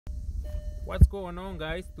What's going on,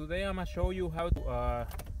 guys? Today I'm gonna show you how to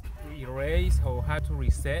erase or how to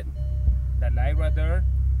reset the light right there,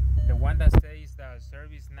 the one that says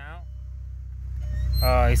service now.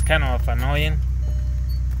 It's kind of annoying.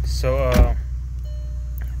 So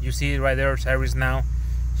you see it right there, service now.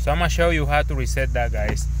 So I'm gonna show you how to reset that,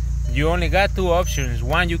 guys. You only got two options.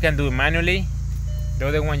 One, you can do it manually. The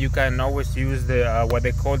other one, you can always use the what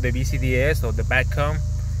they call the BCDS or the backcom.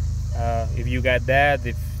 If you got that,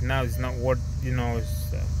 if now it's not worth,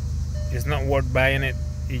 it's not worth buying it.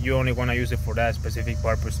 You only want to use it for that specific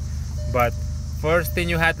purpose. But first thing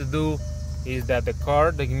you have to do is that the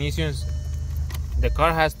car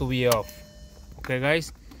has to be off. Okay,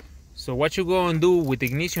 guys. So what you're going to do with the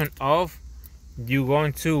ignition off, you're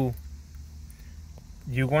gonna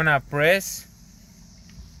press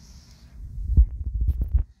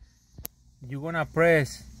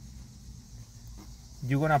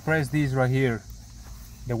this right here,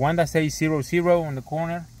 the one that says 00 on the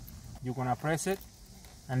corner. You're gonna press it,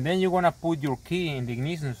 and then you're gonna put your key in the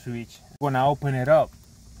ignition switch. You're gonna open it up.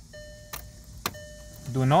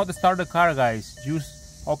 Do not start the car, guys.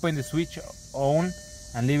 Just open the switch on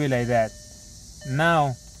and leave it like that.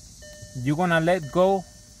 Now you're gonna let go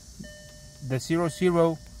the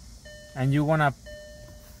 00, and you're gonna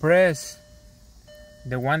press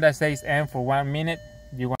the one that says M for 1 minute.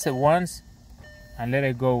 You're gonna press it once and let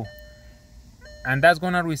it go, and that's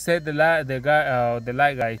gonna reset the light,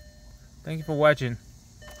 guys. Thank you for watching.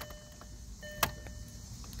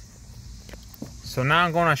 So now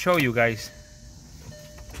I'm gonna show you guys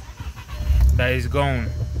that it's gone.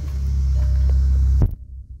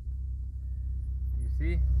 You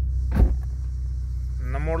see,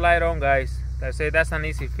 no more light on, guys. That's an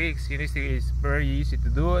easy fix. It's very easy to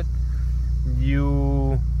do it.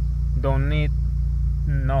 You don't need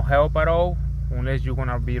no help at all, unless you're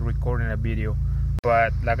gonna be recording a video.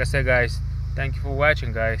 But like I said, guys, thank you for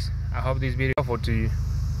watching, guys. I hope this video is helpful to you.